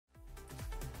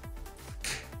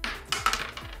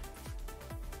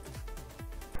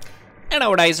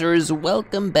Hello Dicers,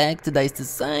 welcome back to Dice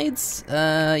Decides.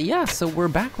 Yeah, so we're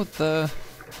back with the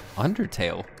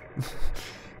Undertale.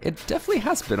 It definitely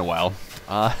has been a while.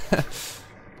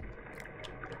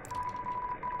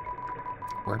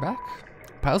 We're back.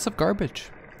 Piles of garbage.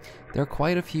 There are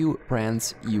quite a few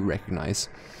brands you recognize.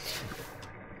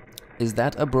 Is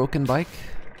that a broken bike?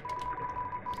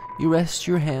 You rest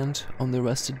your hand on the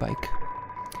rusted bike.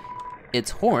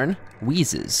 Its horn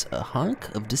wheezes a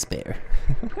honk of despair.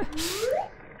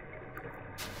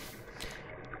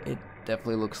 It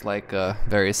definitely looks like a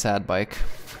very sad bike.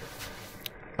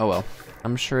 Oh well,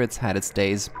 I'm sure it's had its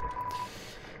days.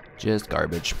 Just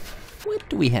garbage. What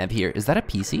do we have here? Is that a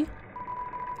PC?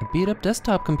 A beat up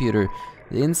desktop computer.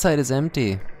 The inside is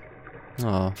empty.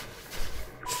 Aw.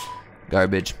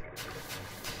 Garbage.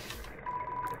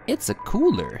 It's a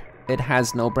cooler. It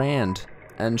has no brand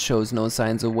and shows no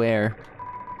signs of wear.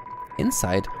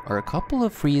 Inside are a couple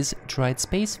of freeze-dried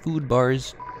space food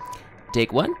bars.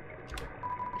 Take one?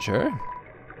 Sure.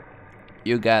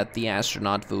 You got the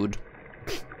astronaut food.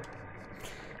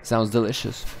 Sounds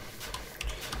delicious.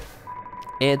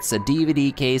 It's a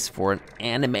DVD case for an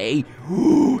anime.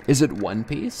 Is it One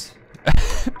Piece?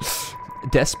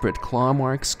 Desperate claw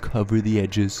marks cover the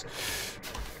edges.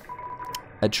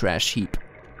 A trash heap.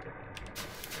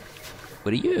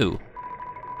 What are you?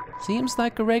 Seems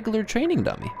like a regular training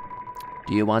dummy.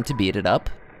 Do you want to beat it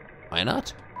up? Why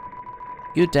not?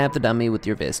 You tap the dummy with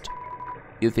your fist.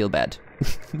 You feel bad.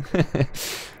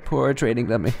 Poor training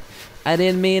dummy. I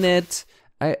didn't mean it.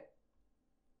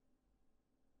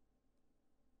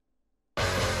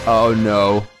 Oh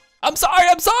no. I'm sorry,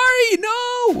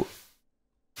 no!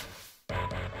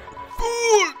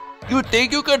 Fool! You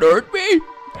think you can hurt me?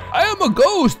 I am a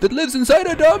ghost that lives inside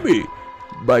a dummy.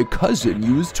 My cousin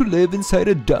used to live inside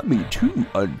a dummy too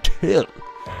until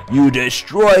you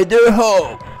destroyed their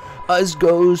home. Us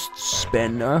ghosts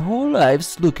spend our whole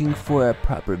lives looking for a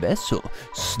proper vessel.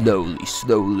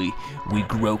 Slowly, we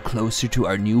grow closer to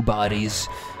our new bodies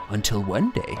until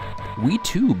one day we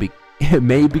too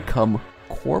may become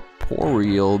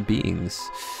corporeal beings.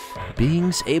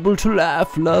 Beings able to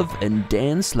laugh, love, and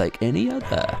dance like any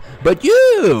other. But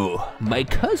you, my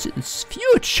cousin's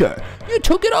future, you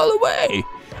took it all away.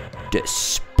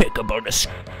 Despicable.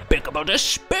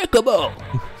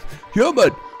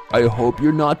 Human, I hope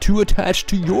you're not too attached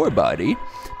to your body,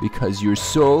 because your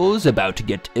soul's about to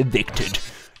get evicted.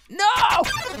 No!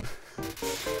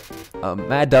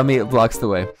 Mad dummy blocks the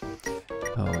way.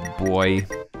 Oh boy.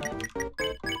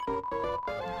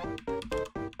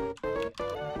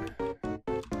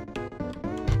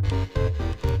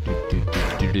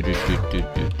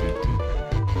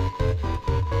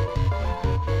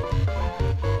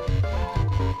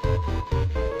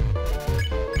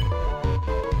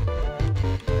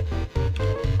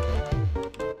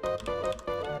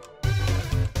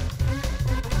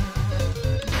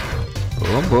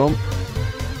 Boom, boom.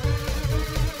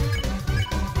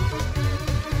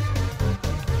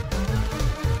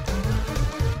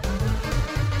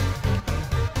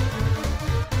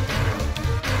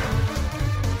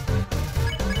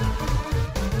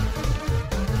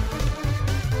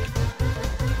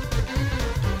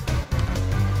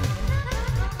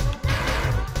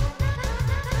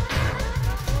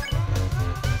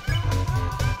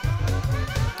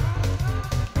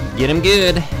 Get him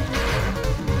good.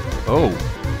 Oh.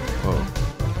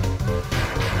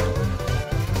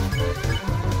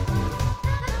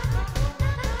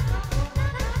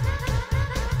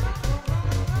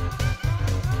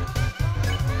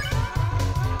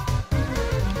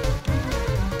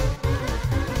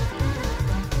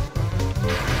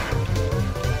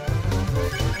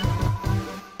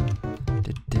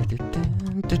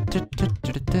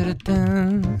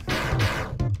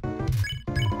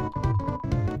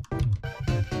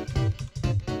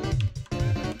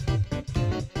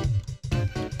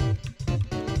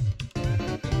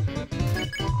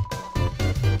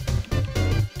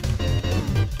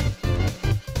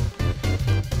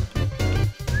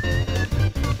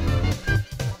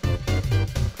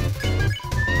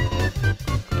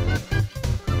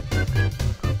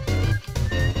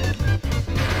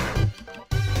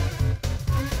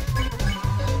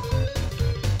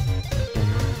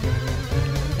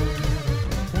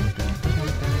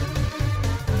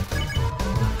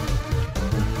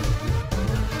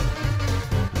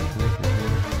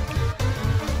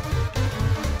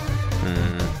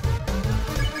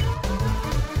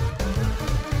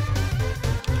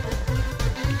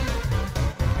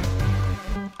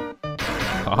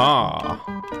 Haha.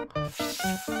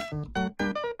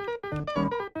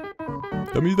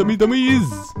 Dummies.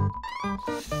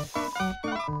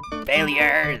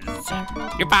 Failures!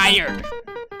 You're fired!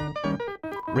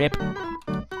 Rip.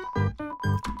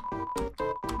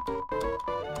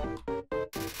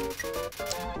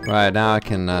 Right, now I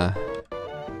can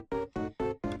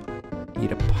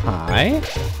eat a pie.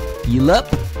 Heal up.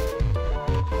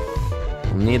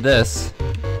 We'll need this.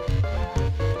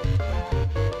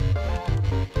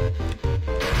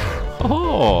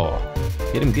 Oh,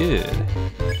 hit him good.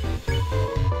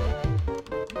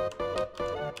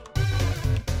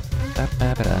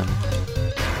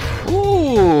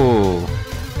 Ooh,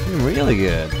 hitting really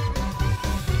good.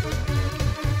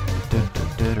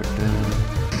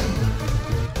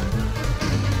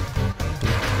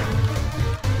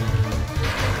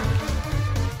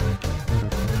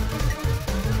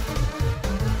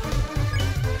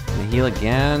 Heal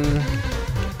again.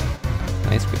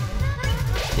 Nice.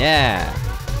 Yeah.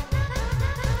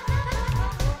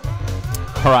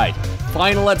 All right.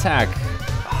 Final attack.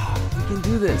 Oh, we can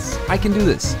do this. I can do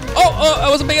this. Oh, I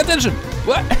wasn't paying attention.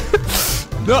 What?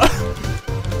 No.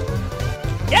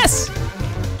 Yes.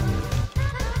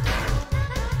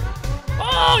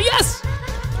 Oh, yes.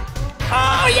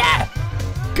 Oh, yeah.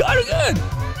 Got it good.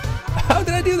 How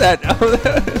did I do that?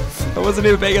 I wasn't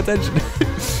even paying attention.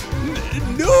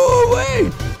 No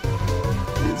way!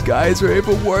 These guys are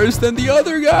even worse than the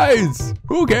other guys!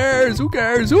 Who cares? Who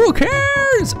cares? Who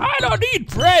cares? I don't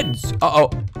need friends! Uh-oh.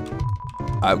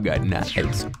 I've got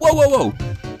knives. Whoa, whoa, whoa!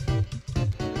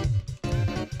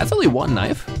 That's only one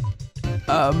knife.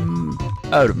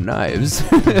 Out of knives.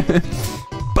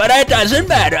 But it doesn't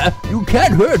matter. You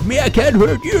can't hurt me, I can't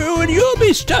hurt you, and you'll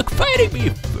be stuck fighting me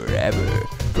forever.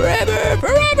 Forever,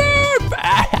 forever!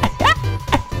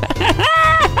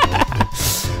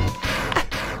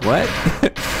 What?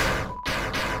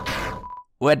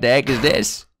 What the heck is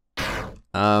this?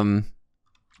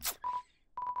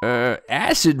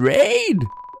 Acid rain?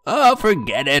 Oh,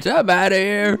 forget it, I'm out of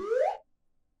here.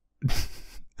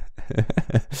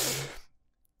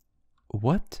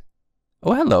 What?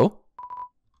 Oh, hello.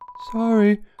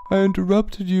 Sorry, I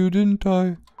interrupted you, didn't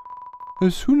I?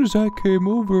 As soon as I came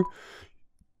over,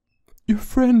 your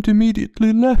friend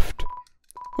immediately left.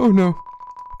 Oh no.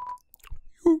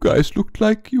 You guys looked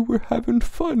like you were having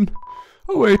fun.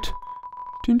 Oh wait,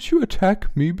 didn't you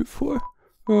attack me before?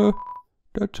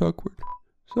 That's awkward.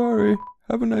 Sorry,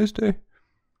 have a nice day.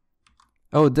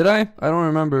 Oh, did I? I don't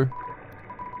remember.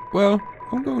 Well,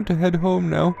 I'm going to head home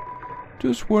now.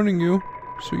 Just warning you,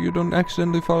 so you don't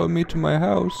accidentally follow me to my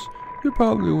house. You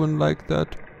probably wouldn't like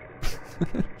that.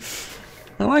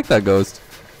 I like that ghost.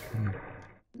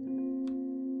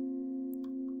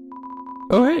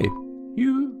 Oh hey,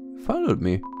 you followed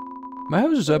me. My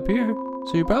house is up here,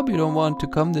 so you probably don't want to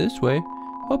come this way.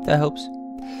 Hope that helps.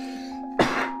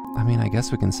 I mean, I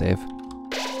guess we can save.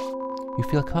 You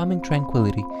feel calming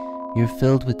tranquility. You're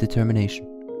filled with determination.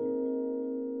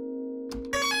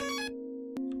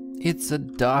 It's a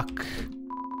duck.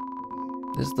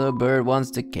 This little bird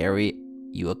wants to carry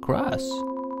you across.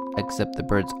 Accept the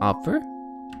bird's offer.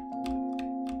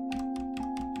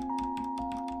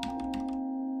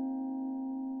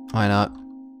 Why not?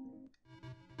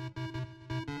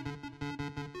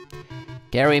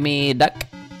 Carry me, duck.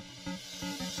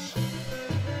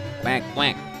 Quack,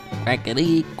 quack,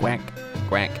 quackity, quack,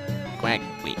 quack, quack,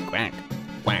 we quack,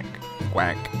 quack,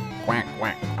 quack, quack, quack,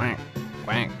 quack,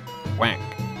 quack,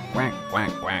 quack,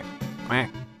 quack, quack,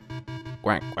 quack,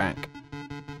 quack, quack, quack,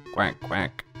 quack,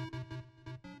 quack.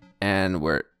 And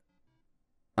we're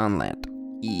on land.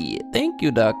 Yeah, thank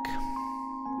you, duck.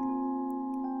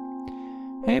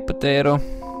 Hey, potato.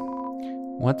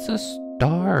 What's a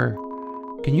star?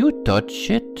 Can you touch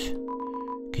it?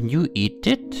 Can you eat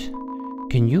it?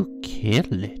 Can you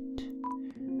kill it?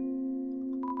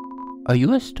 Are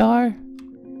you a star?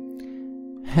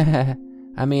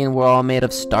 I mean, we're all made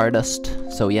of stardust,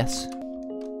 so yes.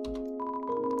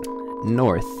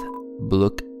 North,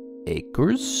 Bullock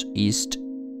Acres. East,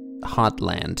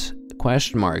 Hotland.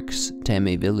 Question marks,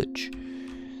 Teme Village.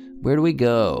 Where do we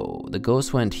go? The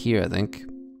ghost went here, I think.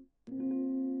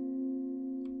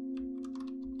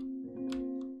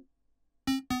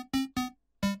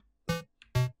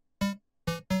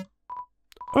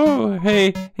 Oh,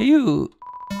 hey, you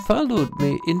followed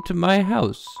me into my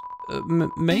house.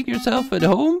 Make yourself at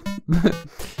home?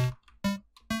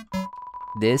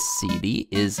 This CD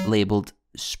is labeled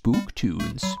Spook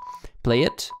Tunes. Play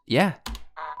it? Yeah.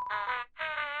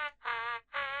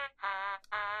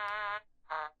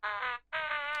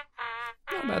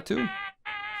 Not bad too.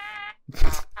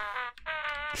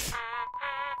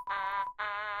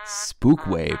 Spook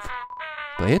Wave.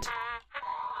 Play it?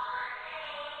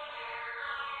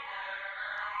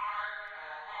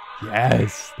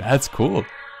 Yes, that's cool.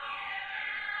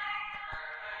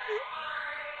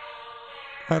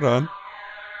 Hold on.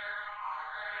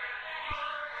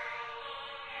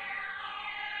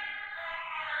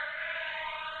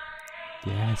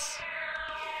 Yes.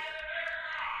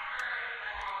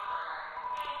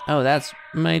 Oh, that's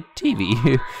my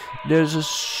TV. There's a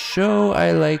show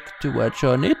I like to watch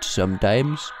on it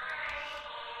sometimes.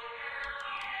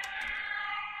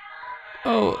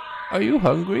 Oh, are you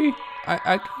hungry?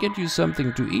 I can get you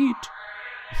something to eat.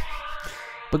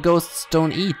 But ghosts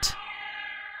don't eat.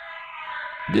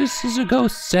 This is a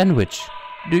ghost sandwich.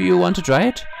 Do you want to try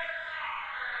it?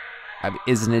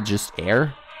 Isn't it just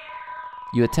air?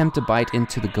 You attempt to bite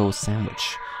into the ghost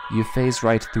sandwich. You phase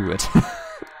right through it.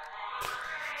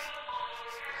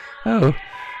 Oh,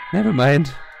 never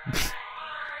mind.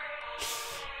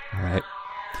 Alright.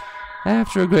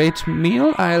 After a great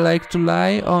meal, I like to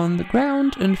lie on the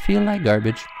ground and feel like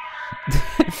garbage.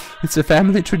 It's a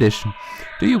family tradition.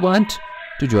 Do you want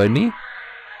to join me?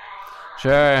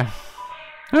 Sure.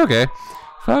 Okay,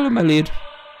 follow my lead.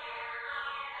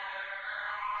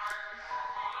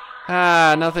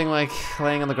 Nothing like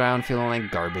laying on the ground feeling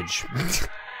like garbage.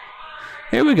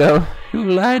 Here we go. You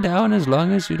lie down as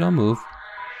long as you don't move.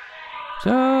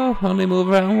 So, only move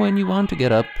around when you want to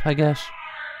get up, I guess.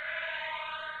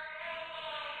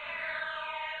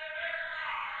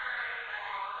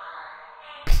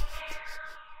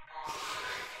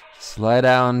 Just lie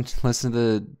down, listen to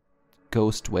the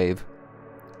ghost wave.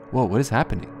 Whoa, what is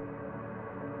happening?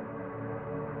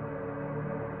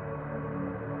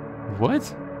 What?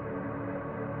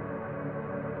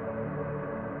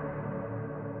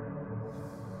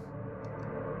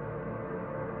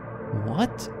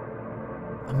 What?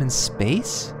 I'm in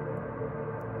space?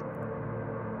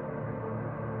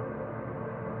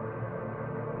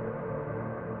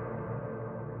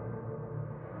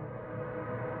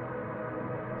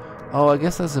 Oh, I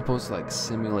guess that's supposed to like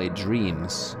simulate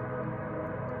dreams.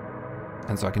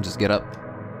 And so I can just get up.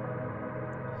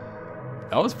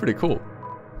 That was pretty cool.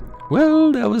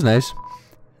 Well, that was nice.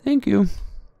 Thank you.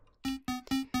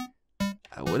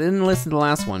 I didn't listen to the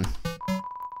last one.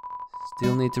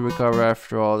 Still need to recover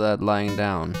after all that lying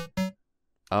down.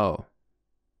 Oh.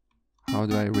 How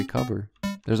do I recover?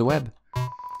 There's a web.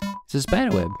 It's a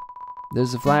spider web.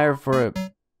 There's a flyer for a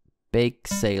bake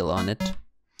sale on it. The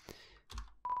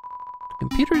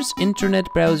computer's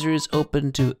internet browser is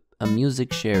open to a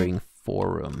music sharing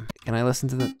forum. Can I listen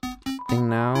to the thing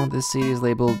now? This CD is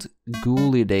labeled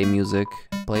Ghoulie Day music.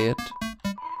 Play it.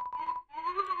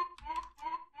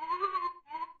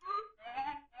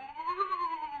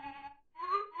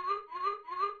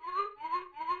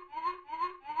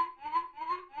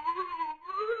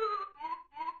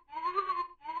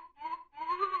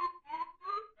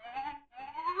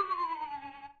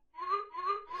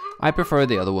 I prefer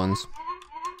the other ones.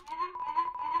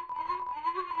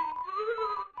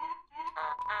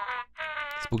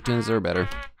 Spook tunes are better.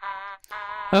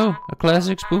 Oh, a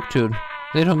classic spook tune.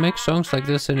 They don't make songs like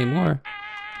this anymore.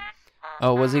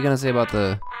 Oh, what's he gonna say about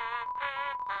the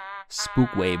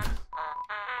spook wave?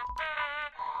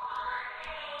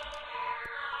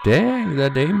 Dang,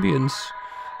 that ambience.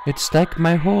 It's like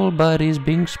my whole body's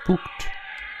being spooked.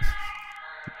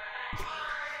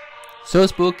 So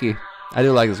spooky. I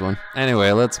do like this one.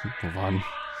 Anyway, let's move on.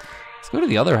 Let's go to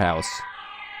the other house.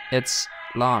 It's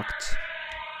locked.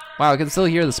 Wow, I can still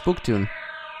hear the spook tune.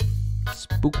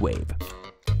 Spook wave.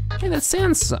 Hey, that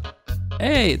sounds...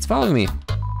 Hey, it's following me.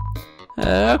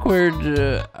 Awkward.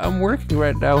 I'm working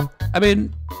right now. I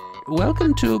mean,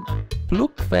 welcome to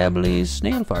Pluck Family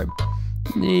Snail Farm.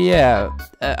 Yeah,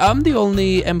 I'm the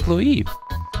only employee.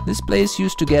 This place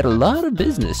used to get a lot of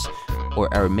business,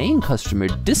 or our main customer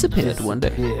disappeared one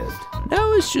day.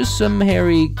 Now it's just some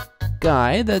hairy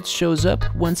guy that shows up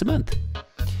once a month.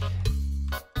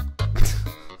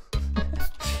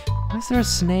 Why is there a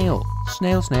snail?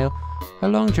 Snail, snail, a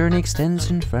long journey extends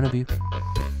in front of you.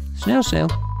 Snail, snail,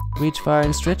 reach far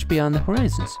and stretch beyond the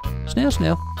horizons. Snail,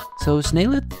 snail, so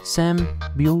snail it, Sam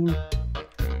Buell.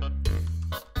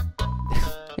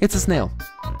 It's a snail.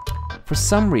 For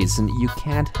some reason, you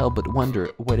can't help but wonder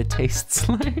what it tastes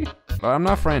like. I'm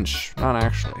not French, not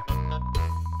actually.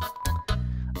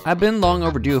 I've been long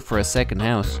overdue for a second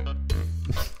house.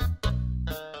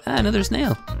 Another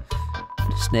snail.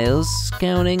 The snail's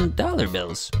counting dollar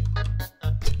bills.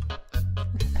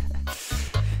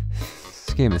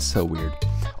 This game is so weird.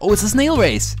 Oh, it's a snail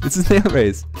race! It's a snail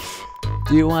race.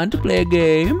 Do you want to play a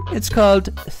game? It's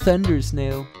called Thunder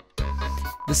Snail.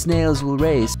 The snails will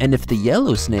race, and if the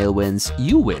yellow snail wins,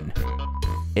 you win.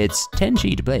 It's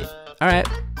 10G to play. Alright.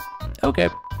 Okay.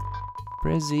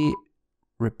 Press Z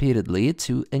repeatedly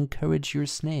to encourage your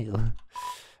snail.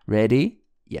 Ready?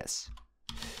 Yes.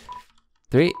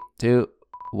 3, 2,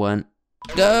 1,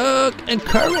 go!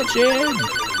 Encouraging!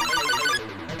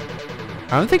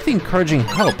 I don't think the encouraging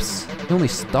helps. It only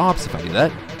stops if I do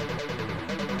that.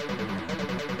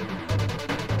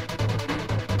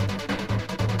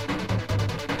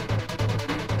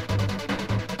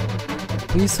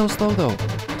 He's so slow though.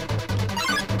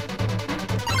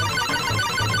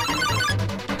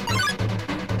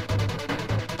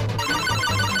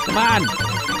 Come on!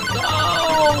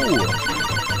 No!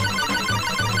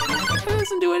 That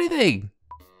doesn't do anything.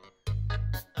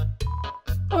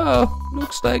 Oh,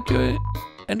 looks like you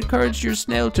encouraged your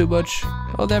snail too much.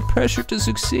 All that pressure to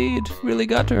succeed really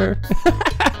got to her.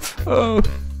 Oh.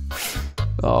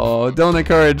 Oh, don't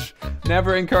encourage.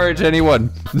 Never encourage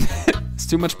anyone. It's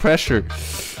too much pressure.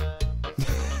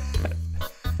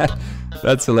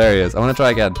 That's hilarious. I want to try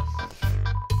again.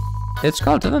 It's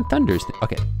called Thunder's.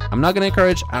 Okay, I'm not gonna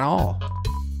encourage at all.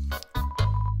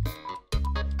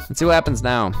 Let's see what happens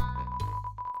now.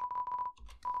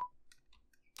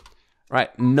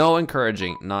 Right, no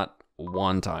encouraging, not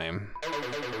one time.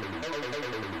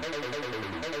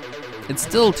 It's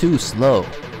still too slow.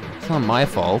 It's not my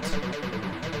fault.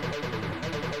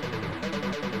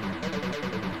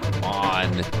 Come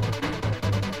on.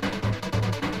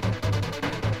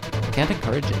 I can't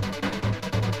encourage it.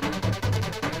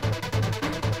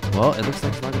 Well, it looks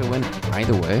like it's not gonna win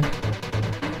either way.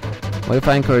 What if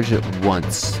I encourage it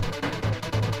once?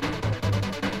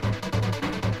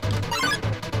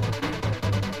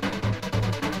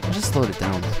 I'll just slow it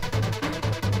down.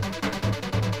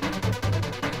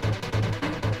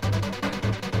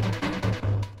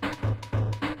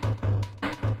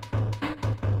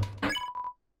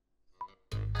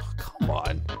 Oh, come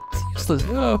on. It's useless.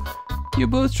 Oh, you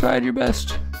both tried your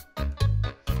best.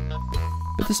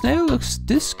 But the snail looks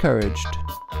discouraged.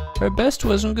 Her best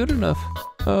wasn't good enough.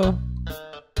 Oh.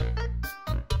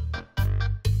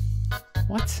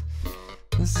 What?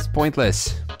 This is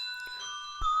pointless.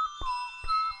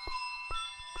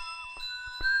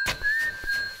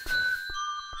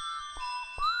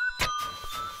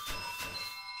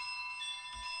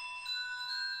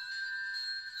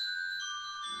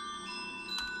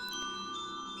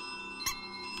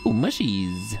 Ooh,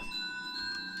 mushies.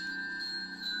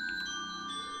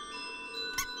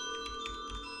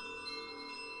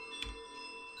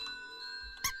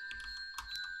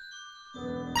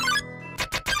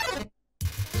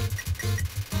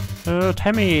 Oh,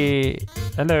 Tammy!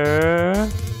 Hello!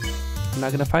 I'm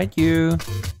not gonna fight you.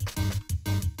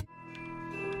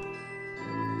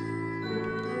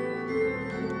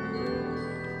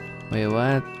 Wait,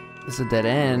 what? This is a dead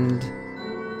end.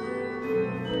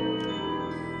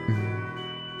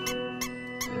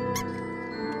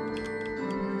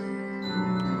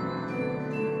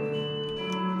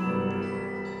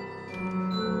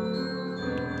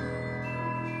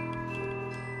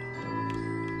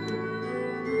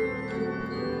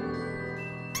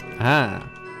 Ah.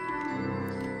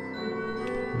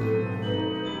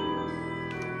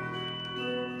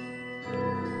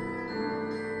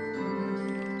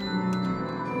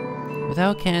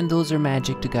 Without candles or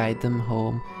magic to guide them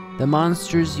home, the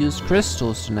monsters use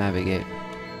crystals to navigate.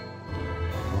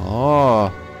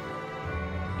 Oh.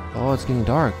 Oh, it's getting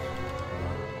dark.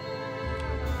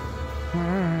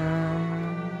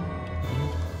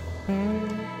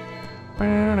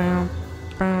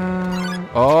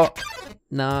 Oh.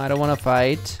 No, I don't want to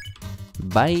fight.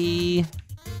 Bye.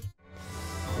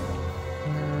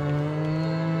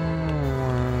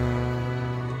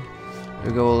 Do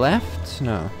we go left?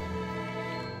 No.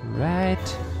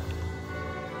 Right.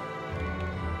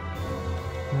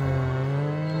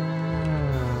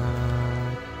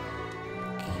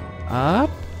 Up.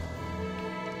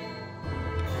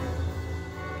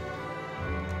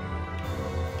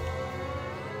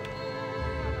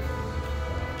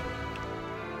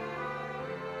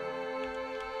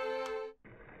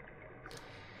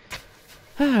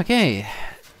 Okay.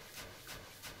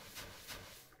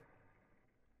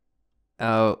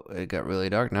 Oh, it got really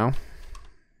dark now.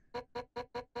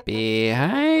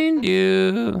 Behind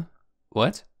you.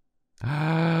 What?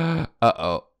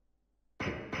 Uh-oh.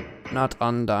 Not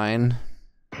UNDYNE.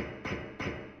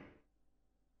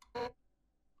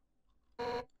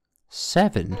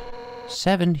 7.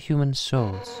 7 human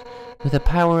souls. With the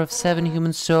power of 7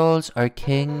 human souls, our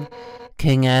King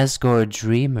Asgore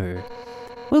Dreamer,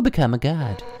 will become a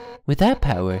god. With that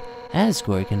power,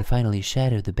 Asgore can finally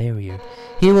shatter the barrier.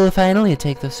 He will finally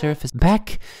take the surface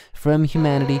back from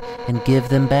humanity and give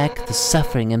them back the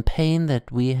suffering and pain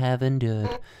that we have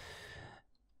endured.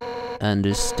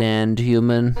 Understand,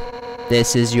 human?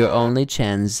 This is your only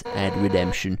chance at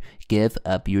redemption. Give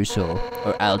up your soul,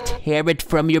 or I'll tear it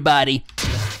from your body.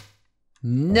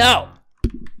 No!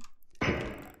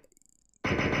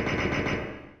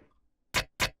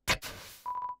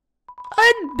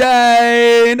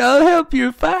 Undyne! I'll help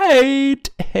you fight!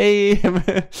 Hey.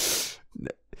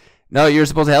 No, you're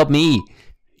supposed to help me.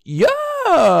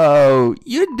 Yo!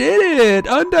 You did it!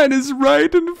 Undyne is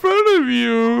right in front of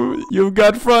you! You've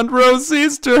got front row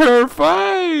seats to her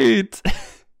fight!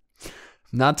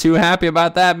 Not too happy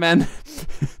about that, man.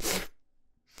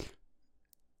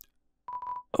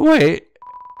 Wait.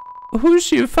 Who's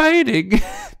she fighting?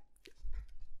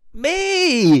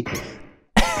 Me!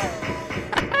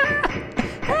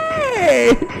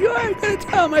 Hey! You aren't gonna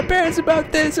tell my parents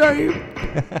about this, are you?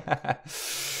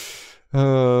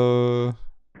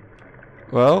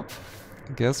 Well,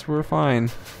 guess we're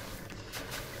fine.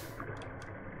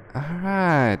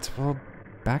 Alright, well,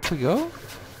 back we go?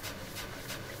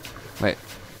 Wait,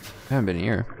 I haven't been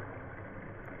here.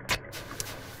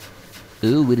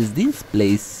 Ooh, what is this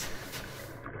place?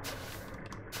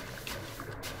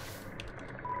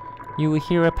 You will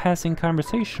hear a passing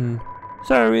conversation.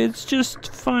 Sorry, it's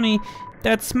just funny.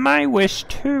 That's my wish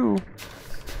too.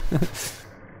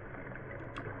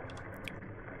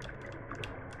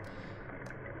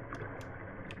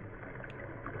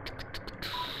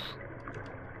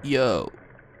 Yo.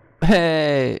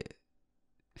 Hey.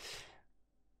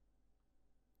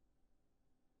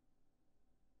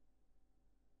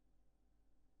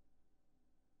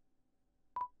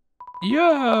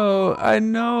 Yo, I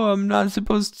know I'm not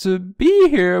supposed to be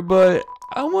here, but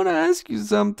I want to ask you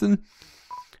something.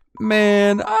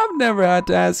 Man, I've never had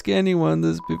to ask anyone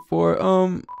this before.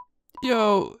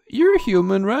 Yo, you're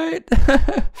human, right?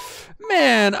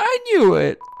 Man, I knew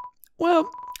it.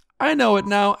 Well, I know it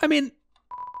now. I mean,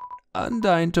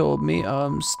 Undyne told me,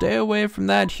 stay away from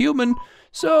that human.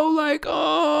 So, like,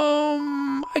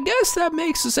 I guess that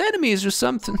makes us enemies or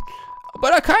something.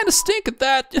 But I kind of stink at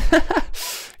that.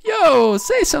 Yo,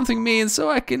 say something mean so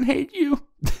I can hate you.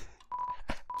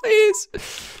 Please.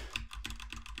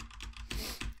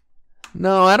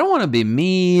 No, I don't want to be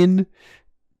mean.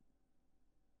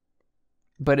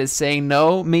 But is saying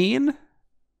no mean?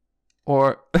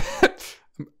 Or,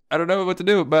 I don't know what to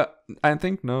do, but I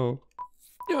think no.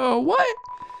 Yo, what?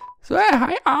 So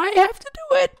I have to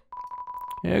do it.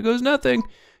 Here goes nothing.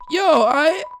 Yo,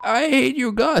 I hate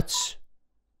your guts.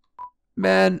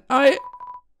 Man,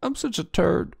 I'm such a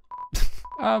turd.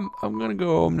 I'm gonna go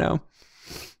home now.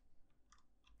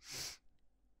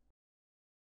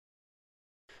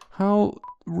 How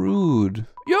rude.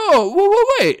 Yo,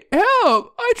 wait,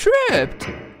 help! I tripped!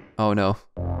 Oh no.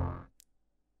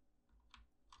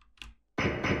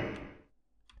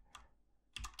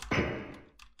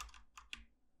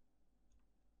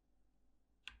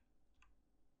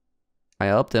 I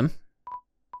helped him.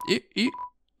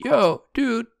 Yo,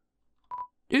 dude.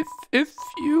 If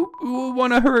you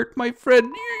want to hurt my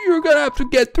friend, you're gonna have to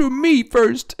get through me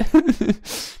first.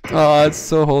 Oh, it's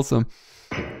so wholesome.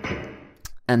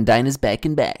 Undyne is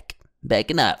backing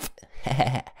up.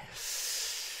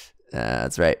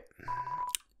 That's right.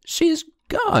 She's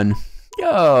gone.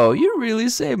 Yo, you really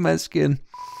saved my skin.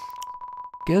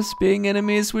 Guess being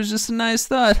enemies was just a nice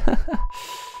thought.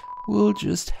 We'll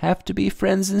just have to be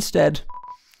friends instead.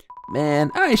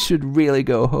 Man, I should really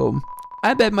go home.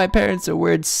 I bet my parents are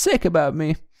worried sick about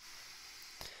me.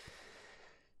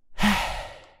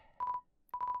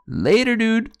 Later,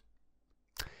 dude.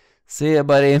 See ya,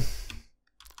 buddy.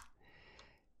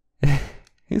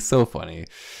 He's so funny.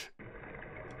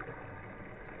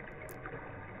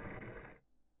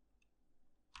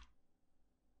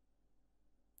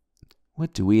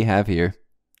 What do we have here?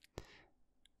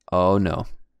 Oh no.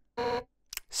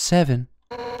 7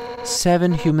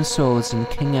 human souls and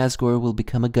King Asgore will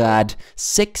become a god.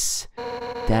 6.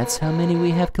 That's how many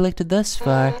we have collected thus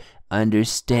far.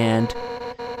 Understand?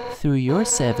 Through your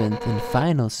 7th and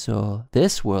final soul,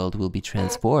 this world will be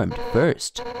transformed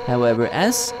first. However,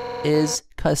 as is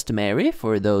customary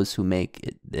for those who make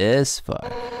it this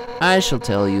far, I shall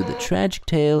tell you the tragic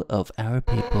tale of our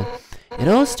people. It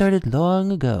all started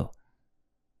long ago.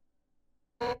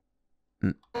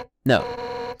 No.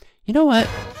 You know what?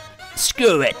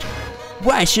 Screw it.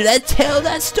 Why should I tell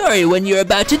that story when you're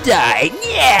about to die?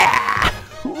 Yeah!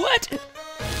 What?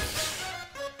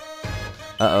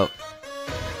 Uh-oh.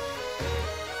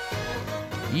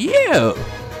 You're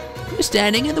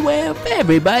standing in the way of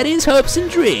everybody's hopes and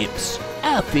dreams.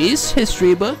 Alfie's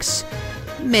history books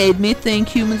made me think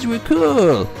humans were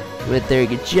cool, with their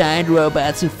giant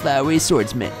robots and flowery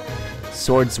swordsmen.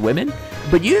 Swordswomen?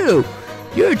 But you're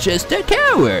just a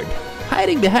coward,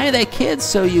 hiding behind that kid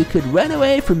so you could run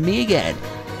away from me again.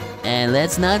 And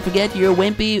let's not forget your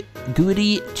wimpy,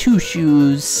 goody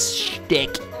two-shoes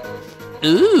shtick.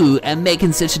 Ooh, I'm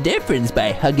making such a difference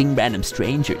by hugging random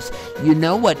strangers. You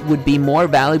know what would be more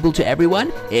valuable to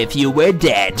everyone? If you were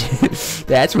dead.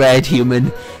 That's right,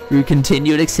 human. Your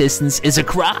continued existence is a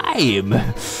crime.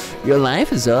 Your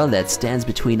life is all that stands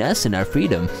between us and our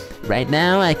freedom. Right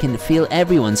now, I can feel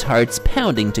everyone's hearts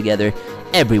pounding together.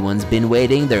 Everyone's been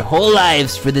waiting their whole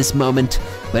lives for this moment,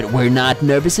 but we're not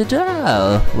nervous at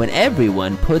all. When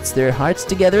everyone puts their hearts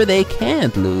together, they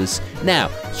can't lose. Now,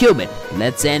 human,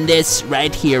 let's end this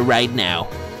right here, right now.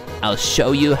 I'll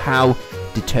show you how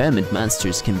determined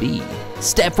monsters can be.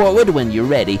 Step forward when you're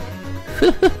ready.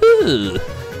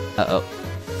 Uh-oh.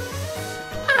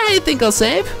 I think I'll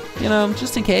save. You know,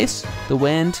 just in case. The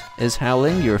wind is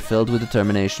howling, you're filled with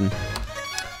determination.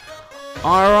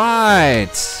 All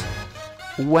right.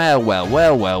 Well,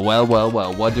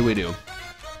 what do we do?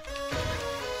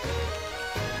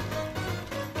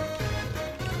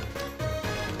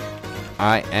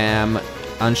 I am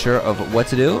unsure of what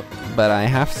to do, but I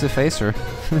have to face her.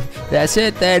 That's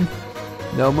it then.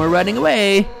 No more running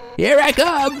away. Here I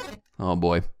come. Oh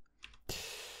boy.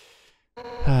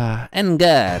 En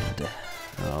garde.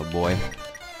 Oh boy.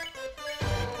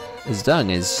 As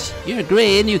long as you're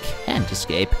green, you can't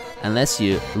escape. Unless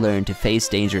you learn to face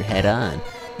danger head on.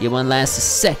 You won't last a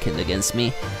second against me.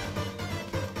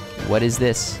 What is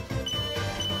this?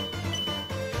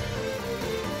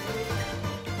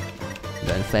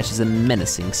 Then flashes a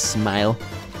menacing smile.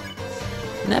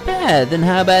 Not bad, then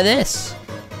how about this?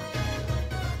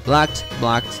 Blocked,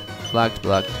 blocked, blocked,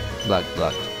 blocked, blocked,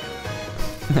 blocked.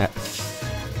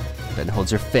 Then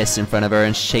holds her fist in front of her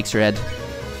and shakes her head.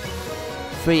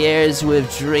 For years we've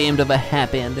dreamed of a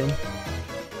happy ending.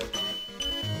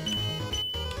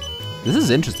 This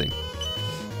is interesting.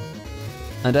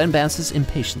 Undyne bounces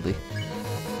impatiently.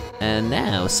 And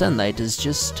now sunlight is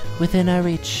just within our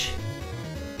reach.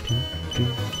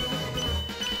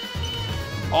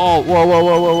 Oh,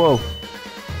 whoa.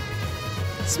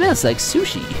 Smells like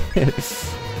sushi.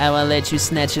 I won't let you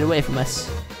snatch it away from us.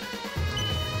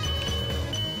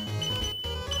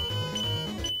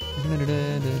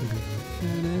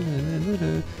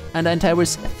 Undyne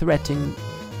towers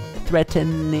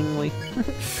threateningly.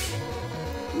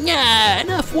 Yeah,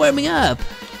 enough warming up.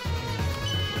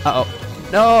 Uh-oh.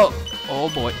 No! Oh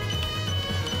boy.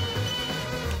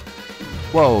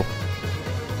 Whoa.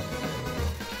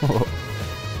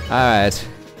 Alright.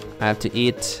 I have to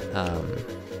eat,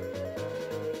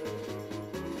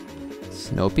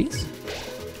 snow peas?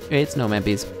 You ate snowman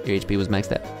peas. Your HP was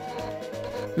maxed out.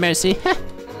 Mercy.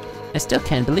 I still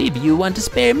can't believe you want to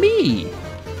spare me.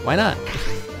 Why not?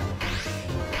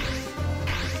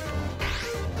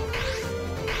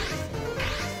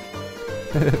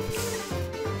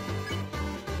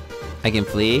 I can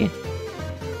flee?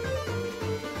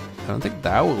 I don't think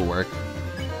that will work.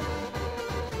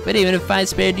 But even if I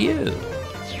spared you.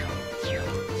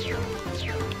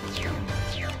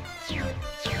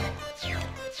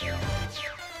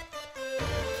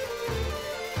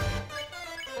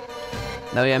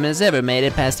 No human has ever made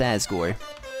it past Asgore.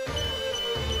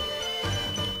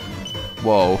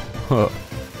 Whoa.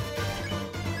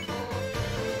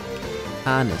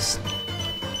 Honest.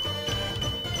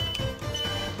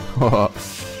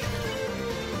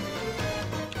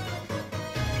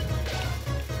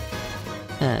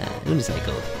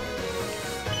 Unicycle.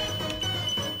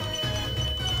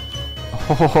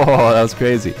 Oh, that was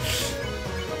crazy.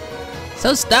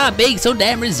 So stop being so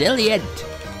damn resilient.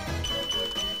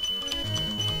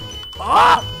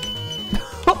 Oh!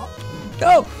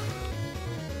 No!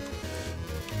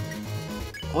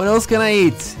 What else can I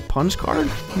eat? Punch card?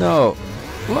 No.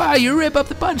 Wow, you rip up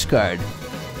the punch card.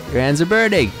 Your hands are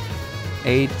burning.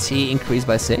 AT increased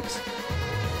by 6?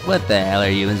 What the hell are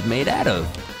humans made out of?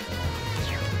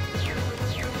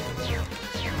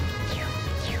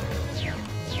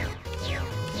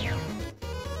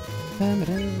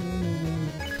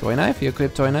 Toy knife? You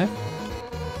equip toy knife?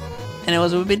 And it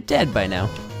was would be dead by now.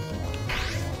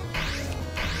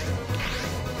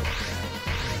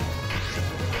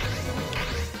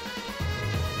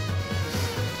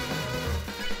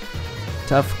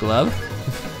 Tough glove?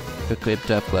 Equip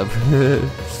tough glove.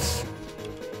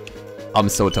 I'm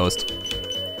so toast.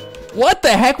 What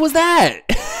the heck was that?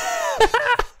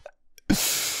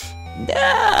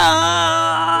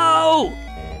 No!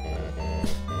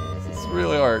 This is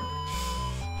really hard.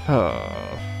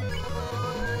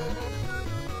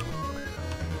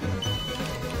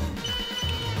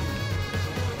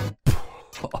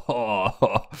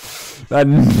 Oh, that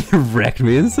wrecked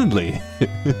me instantly.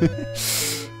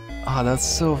 Oh, that's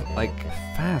so, like,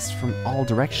 fast from all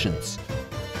directions.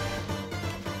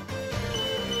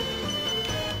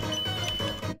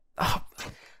 Oh,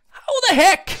 how the the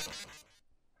heck?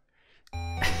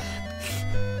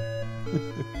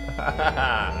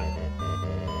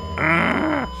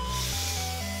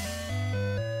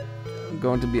 I'm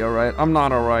going to be alright. I'm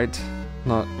not alright.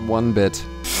 Not one bit.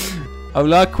 I'm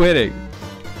not quitting.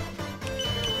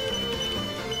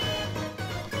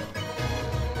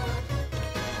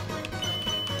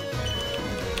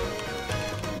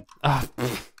 Ah.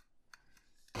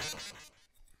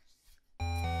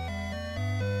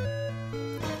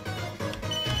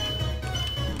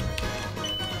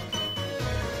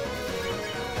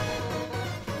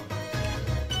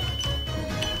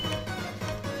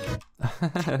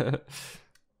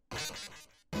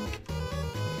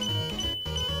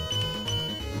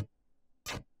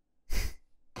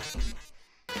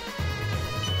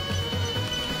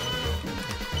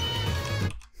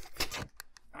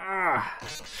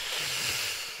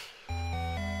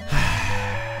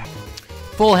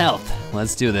 Full health.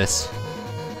 Let's do this.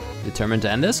 Determined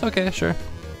to end this? Okay, sure.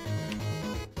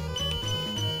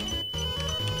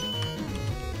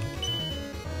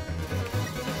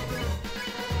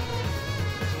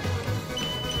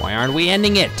 Why aren't we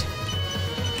ending it?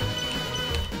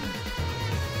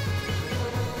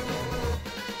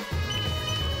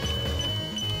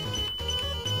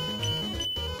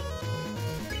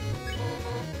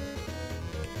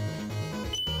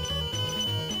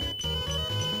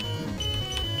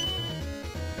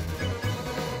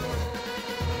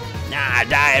 Nah,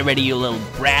 die already, you little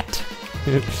brat.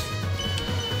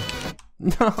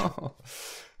 No.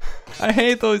 I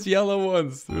hate those yellow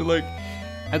ones. They're like,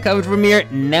 I'm coming from here.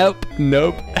 Nope.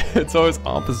 Nope. It's always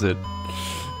opposite.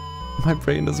 My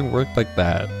brain doesn't work like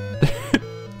that.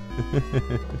 I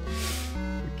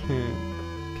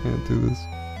can't do this.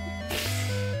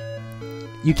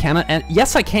 You cannot end.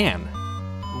 Yes, I can.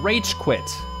 Rage quit.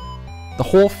 The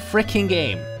whole freaking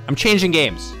game. I'm changing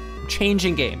games. I'm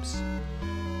changing games.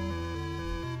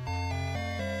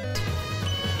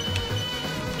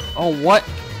 Oh, what?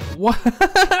 What?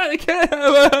 I can't.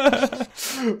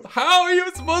 How are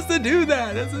you supposed to do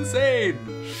that? That's insane.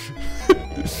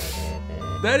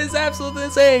 That is absolutely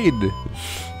insane.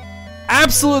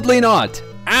 Absolutely not.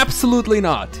 Absolutely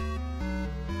not.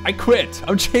 I quit.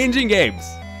 I'm changing games.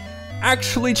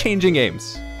 Actually changing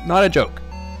games. Not a joke.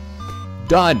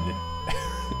 Done.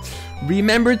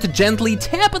 Remember to gently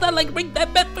tap on that like ring that.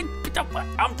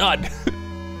 I'm done.